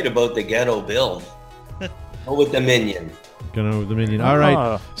 He's right about the ghetto build. Go with the Minion. Going with the Minion. All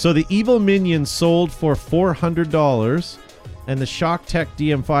right. So the Evil Minion sold for $400, and the Shock Tech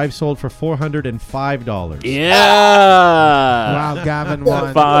DM5 sold for $405. Yeah. Wow, Gavin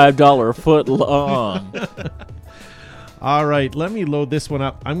won. $5 foot long. All right, let me load this one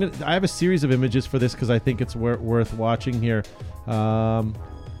up. I have a series of images for this because I think it's worth watching here. And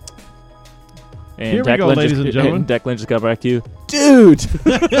here we go, ladies and gentlemen. Declan just got back to you. Dude!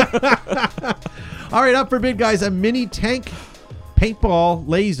 All right, up for bid, guys. A mini tank paintball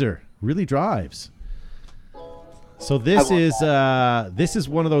laser. Really drives. So this is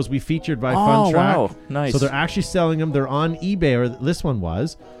one of those we featured by Fun Track. Wow. Nice. So they're actually selling them. They're on eBay, or this one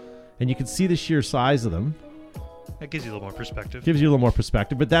was. And you can see the sheer size of them. That gives you a little more perspective. Gives you a little more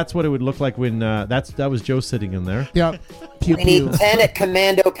perspective, but that's what it would look like when that was Joe sitting in there. Yep. Pew, We need pew. 10 at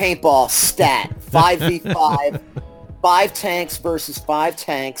Commando Paintball stat 5v5, 5 tanks versus 5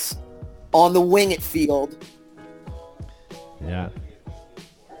 tanks on the Wing It field. Yeah.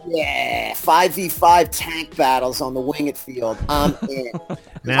 Yeah, 5v5 tank battles on the Winged Field. I'm in.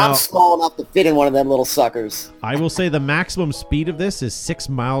 Now- I'm small enough to fit in one of them little suckers, I will say the maximum speed of this is 6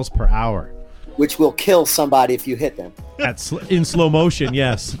 miles per hour. which will kill somebody if you hit them. In slow motion,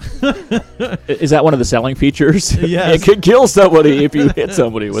 yes. Is that one of the selling features? Yes. It could kill somebody if you hit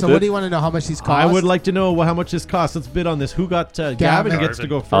somebody with So it. what do you want to know? How much these cost? I would like to know how much this costs. Let's bid on this. Who got Gavin gets to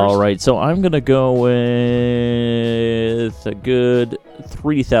go first. All right, so I'm going to go with a good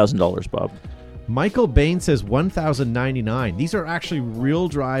 $3,000, Bob. Michael Bain says 1,099. These are actually real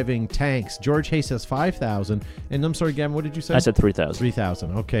driving tanks. George Hay says 5,000. And I'm sorry, Gavin, what did you say? I said 3,000.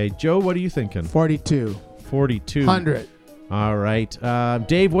 3,000. Okay. Joe, what are you thinking? 42. 42. 100. All right.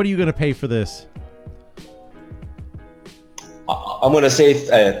 Dave, what are you going to pay for this? I'm going to say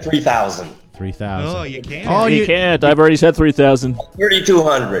 3,000. 3,000. Oh, you can't. Oh, You can't. I've already said 3,000.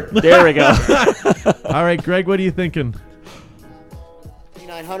 3,200. There we go. All right, Greg, what are you thinking?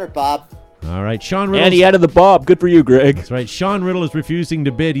 3,900, Bob. All right, Sean Riddle. And he added the Bob. Good for you, Greg. That's right. Sean Riddle is refusing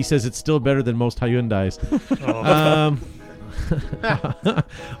to bid. He says it's still better than most Hyundais. Oh.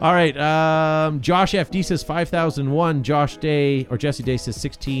 All right. Josh FD says 5,001. Josh Day or Jesse Day says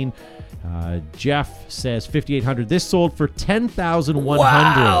 16. Jeff says 5,800. This sold for 10,100.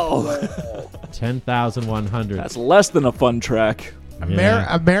 Wow. 10,100. That's less than a fun track. Yeah.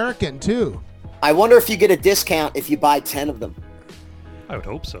 American, too. I wonder if you get a discount if you buy 10 of them. I would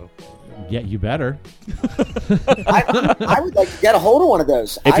hope so. Yeah, you better. I would like to get a hold of one of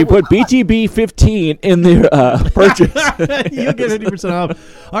those. If you put BTB 15 in the purchase. You'll get 50% off.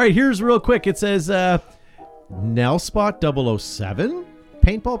 All right, here's real quick. It says Nelspot 007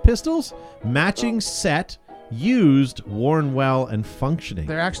 paintball pistols, matching set, used, worn well, and functioning.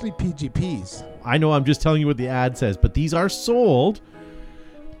 They're actually PGPs. I know, I'm just telling you what the ad says, but these are sold.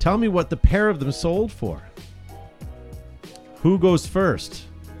 Tell me what the pair of them sold for. Who goes first?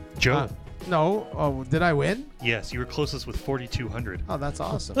 Joe. No. Oh, did I win? Yes, you were closest with 4,200. Oh, that's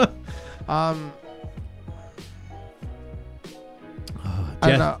awesome.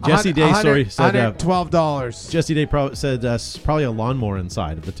 Jesse Day, sorry, said $112. Jesse Day said probably a lawnmower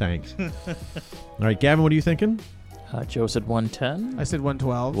inside of the tank. All right, Gavin, what are you thinking? Joe said 110. I said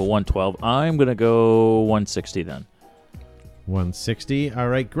 112. Well, 112. I'm going to go 160 then. 160. All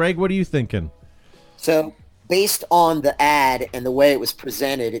right, Greg, what are you thinking? So, based on the ad and the way it was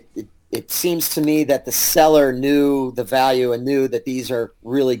presented, it seems to me that the seller knew the value and knew that these are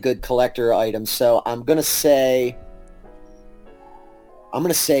really good collector items. So I'm gonna say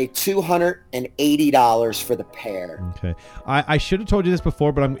 $280 for the pair. Okay. I should have told you this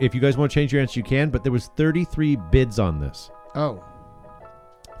before, but if you guys want to change your answer, you can. But there was 33 bids on this. Oh.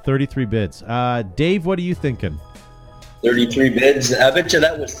 33 bids. Dave, what are you thinking? 33 bids. I bet you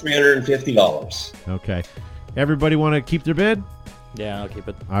that was $350. Okay. Everybody want to keep their bid? Yeah, I'll keep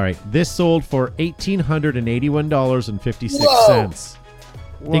it. All right. This sold for $1,881.56.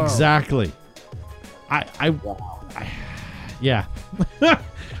 Whoa. Exactly. Yeah.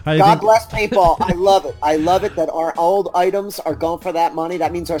 God bless paintball. I love it. I love it that our old items are going for that money.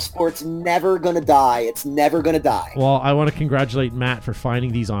 That means our sport's never going to die. It's never going to die. Well, I want to congratulate Matt for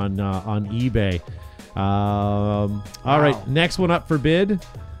finding these on eBay. All right. Next one up for bid.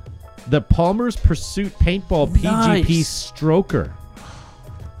 The Palmer's Pursuit Paintball PGP Nice. Stroker.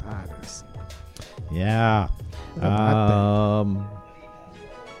 That is. Yeah. Look at that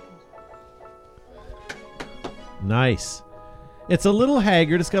Nice. It's a little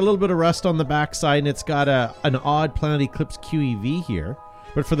haggard. It's got a little bit of rust on the backside, and it's got an odd Planet Eclipse QEV here.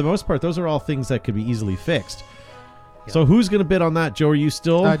 But for the most part, those are all things that could be easily fixed. Yeah. So who's going to bid on that, Joe? Are you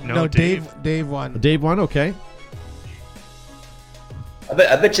still? No, Dave won. Dave won? Okay. I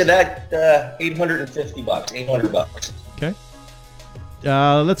bet you that $850, $800. Okay.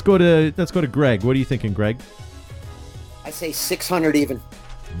 Let's go to Greg. What are you thinking, Greg? I say 600 even.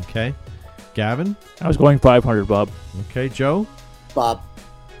 Okay. Gavin? I was going 500, Bob. Okay. Joe? Bob.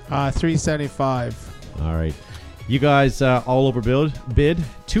 375. All right. You guys all over bid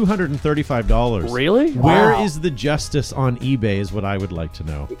 $235. Really? Where Wow. is the justice on eBay is what I would like to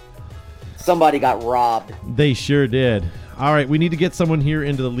know. Somebody got robbed. They sure did. All right, we need to get someone here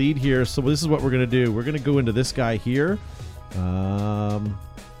into the lead here. So this is what we're going to do. We're going to go into this guy here.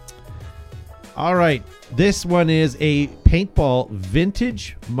 All right. This one is a paintball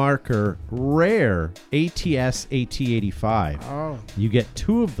vintage marker rare ATS AT85. Oh. You get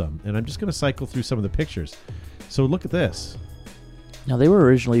 2 of them, and I'm just going to cycle through some of the pictures. So look at this. Now, they were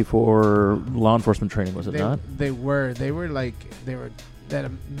originally for law enforcement training, was it not? They were that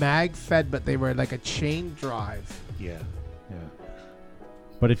a mag fed, but they were like a chain drive. Yeah.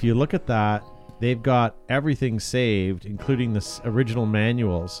 But if you look at that, They've got everything saved, including the original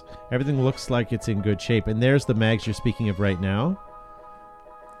manuals. Everything looks like it's in good shape. And there's the mags you're speaking of right now.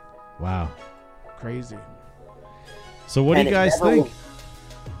 Wow. Crazy. So what do you guys think?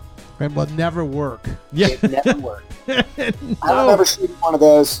 It will never work. Yeah. It never worked. No. I remember shooting one of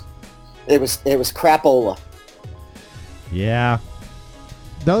those. It was crapola. Yeah.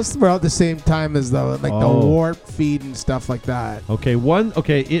 Those were at the same time as the the Oh. warp feed and stuff like that. Okay,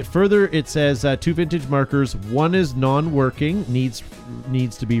 it says 2 vintage markers. One is non-working, needs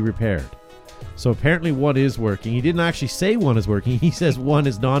to be repaired. So apparently one is working. He didn't actually say one is working. He says one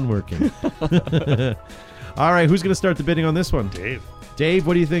is non-working. All right, who's going to start the bidding on this one? Dave,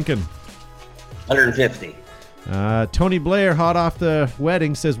 what are you thinking? 150. Tony Blair, hot off the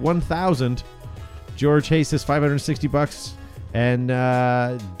wedding, says 1,000. George Hayes says $560. And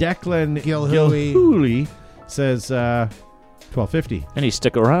Declan Gilhooly says $1,250. And he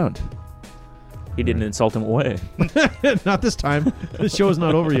stuck around. He didn't insult him away. Not this time. The show is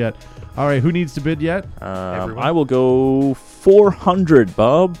not over yet. All right, who needs to bid yet? I will go 400,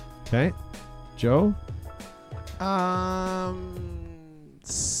 Bob. Okay. Joe?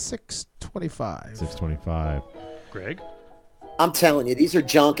 625. 625. Greg? I'm telling you, these are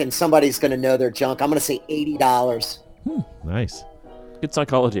junk, and somebody's going to know they're junk. I'm going to say $80. Nice. Good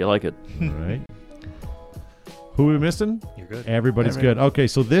psychology. I like it. All right. Who are we missing? You're good. Everybody's good. Okay,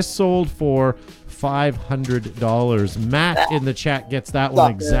 so this sold for $500. Matt in the chat gets that one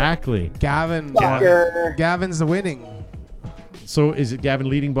exactly. Gavin's the winning. So is it Gavin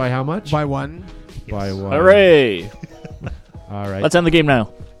leading by how much? By one. By one. Hooray! All right. Let's end the game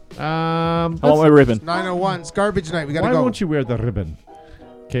now. I want my ribbon. 9:01. It's garbage night. We gotta Why go. won't you wear the ribbon?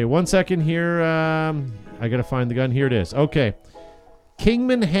 Okay, 1 second here. I gotta find the gun. Here it is. Okay.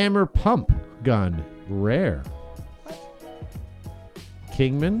 Kingman Hammer Pump Gun. Rare.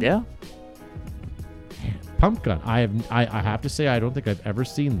 Kingman? Yeah. Pump gun. I have to say I don't think I've ever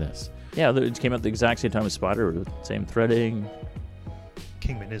seen this. Yeah, it came out at the exact same time as Spider, with the same threading.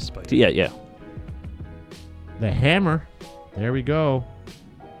 Kingman is Spider. Yeah. The hammer. There we go.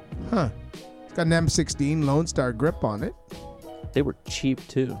 Huh. It's got an M16 Lone Star grip on it. They were cheap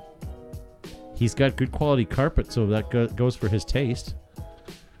too. He's got good quality carpet, so that goes for his taste.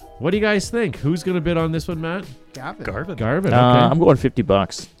 What do you guys think? Who's going to bid on this one, Matt? Gavin. Garvin. Okay. I'm going $50.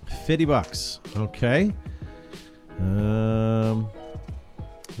 $50. Okay.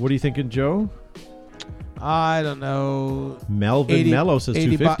 What are you thinking, Joe? I don't know. Melvin Mello says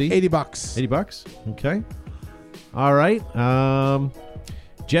 $250. $80. $80. Okay. All right.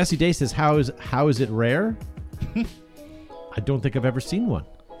 Jesse Day says, "How is it rare?" I don't think I've ever seen one.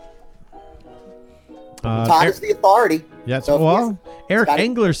 Todd is the authority. Yeah. So Well, Eric got it.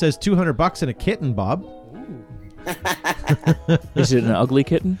 Engler says $200 and a kitten, Bob. Is it an ugly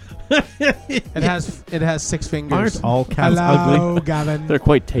kitten? It has 6 fingers. Aren't all cats Hello, ugly? Gavin. They're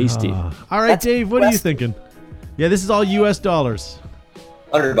quite tasty. All right, That's Dave. What are you West- thinking? Yeah, this is all U.S. dollars.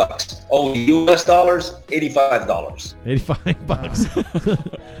 $100. Oh, US dollars, $85.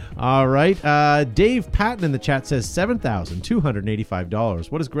 $85. All right. Dave Patton in the chat says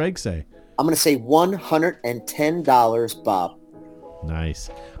 $7,285. What does Greg say? I'm going to say $110, Bob. Nice.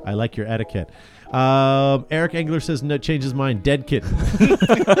 I like your etiquette. Eric Engler says no, change his mind. Dead kitten.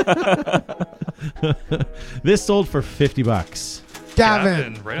 This sold for $50.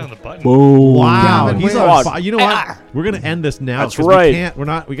 Gavin. Right on the button. Boom. Wow, Gavin he's wins. on fire. You know what? We're gonna end this now. That's 'cause right.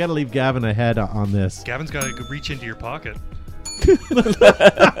 We got to leave Gavin ahead on this. Gavin's got to reach into your pocket.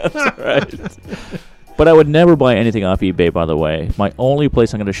 Right. But I would never buy anything off eBay, by the way. My only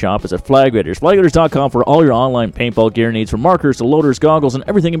place I'm going to shop is at Flag Raiders. FlagRaiders.com for all your online paintball gear needs, from markers to loaders, goggles, and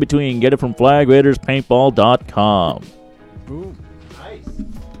everything in between. Get it from FlagRaidersPaintball.com. Boom.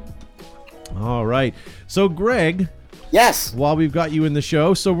 All right. So, Greg, Yes. while we've got you in the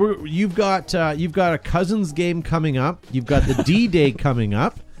show, so you've got a Cousins game coming up. You've got the D-Day coming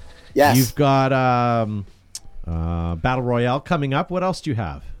up. Yes. You've got Battle Royale coming up. What else do you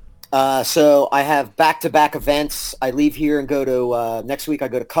have? So I have back-to-back events. I leave here and go to next week. I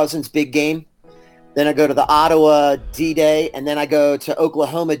go to Cousins Big Game. Then I go to the Ottawa D-Day, and then I go to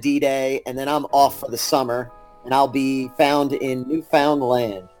Oklahoma D-Day, and then I'm off for the summer, and I'll be found in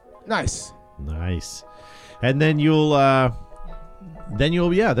Newfoundland. Nice. Nice. And then you'll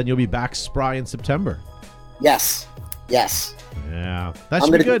be back spry in September. Yes. Yeah, that I'm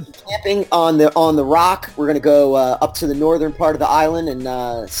should be gonna good. be camping on the rock. We're gonna go up to the northern part of the island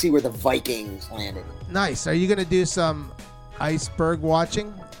and see where the Vikings landed. Nice. Are you going to do some iceberg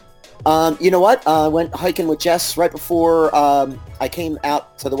watching? You know what? I went hiking with Jess right before I came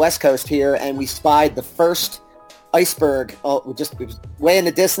out to the West Coast here, and we spied the first iceberg. Oh, it was way in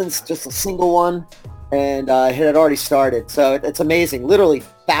the distance, just a single one, and it had already started. So it's amazing. Literally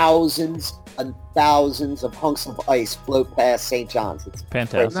thousands and thousands of hunks of ice float past St. John's. It's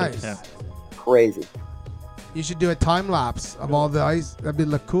Fantastic. Nice. Yeah. crazy. You should do a time lapse of all the ice. That'd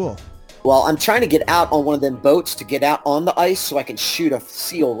look cool. Well, I'm trying to get out on one of them boats to get out on the ice so I can shoot a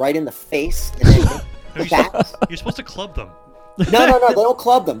seal right in the face. And then No, you're supposed to club them. No, they don't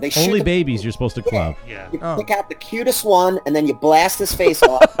club them. They shoot Only them. babies you're supposed to club. Yeah. You Oh. pick out the cutest one, and then you blast his face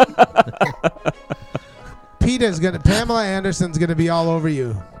off. Pamela Anderson's gonna be all over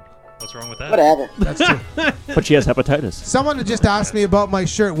you. What's wrong with that? Whatever. That's true. But she has hepatitis. Someone had just asked me about my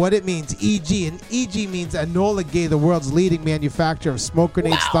shirt, what it means, EG. And EG means Enola Gay, the world's leading manufacturer of smoke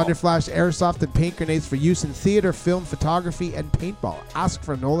grenades, thunder flash, airsoft, and paint grenades for use in theater, film, photography, and paintball. Ask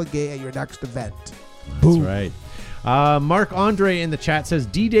for Enola Gay at your next event. That's Boom. right. Mark Andre in the chat says,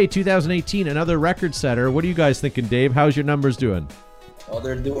 D-Day 2018, another record setter. What are you guys thinking, Dave? How's your numbers doing? Oh,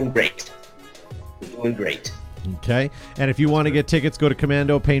 they're doing great. They're doing great. Okay. And if you want to get tickets, go to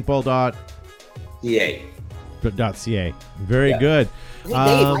commandopaintball.ca. CA. Very Yeah. good. Hey, Dave,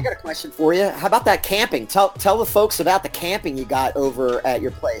 I got a question for you. How about that camping? Tell the folks about the camping you got over at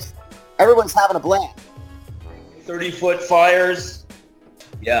your place. Everyone's having a blast. 30-foot fires.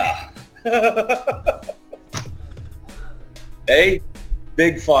 Yeah. Hey,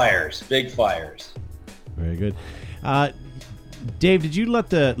 big fires. Very good. Dave, did you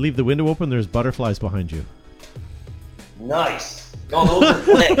leave the window open? There's butterflies behind you. Nice. No, those are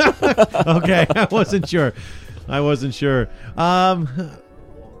plants. Okay, I wasn't sure.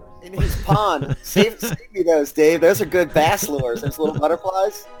 In his pond. Save me those, Dave. Those are good bass lures. Those little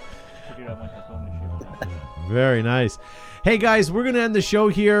butterflies. Very nice. Hey guys, we're going to end the show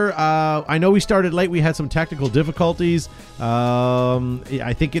here. I know we started late. We had some technical difficulties.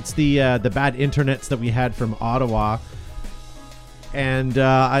 I think it's the bad internets that we had from Ottawa. And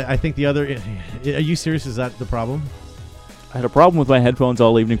I think the other... Are you serious? Is that the problem? I had a problem with my headphones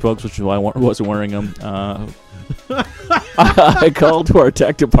all evening, folks, which is why I wasn't wearing them. I called to our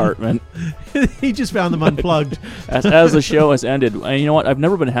tech department He just found them unplugged. as the show has ended. And you know what? I've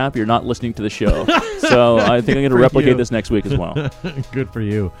never been happier not listening to the show. So I think I'm going to For replicate you. this next week as well. Good for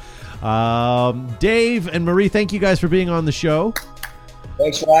you. Dave and Marie, thank you guys for being on the show.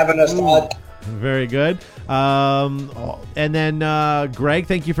 Thanks for having us, Todd. Very good. And then Greg,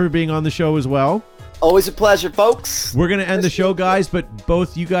 thank you for being on the show as well. Always a pleasure, folks. We're going to end the show, guys, but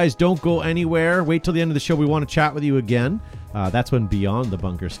both you guys don't go anywhere. Wait till the end of the show. We want to chat with you again. That's when Beyond the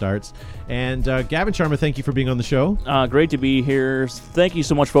Bunker starts. And Gavin Sharma, thank you for being on the show. Great to be here. Thank you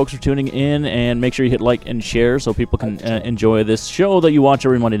so much, folks, for tuning in. And make sure you hit like and share so people can enjoy this show that you watch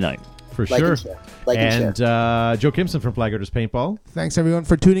every Monday night. For Like sure. and share. Like and share. Joe Kimson from Flag Arters Paintball. Thanks, everyone,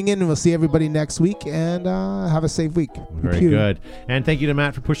 for tuning in, and we'll see everybody next week, and have a safe week. Very Thank you. good. And thank you to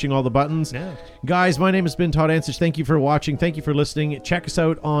Matt for pushing all the buttons. Yeah. Guys, my name has been Todd Ansich. Thank you for watching. Thank you for listening. Check us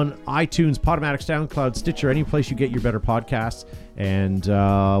out on iTunes, Podomatic, SoundCloud, Stitcher, any place you get your better podcasts. And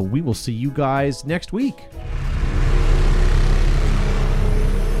we will see you guys next week.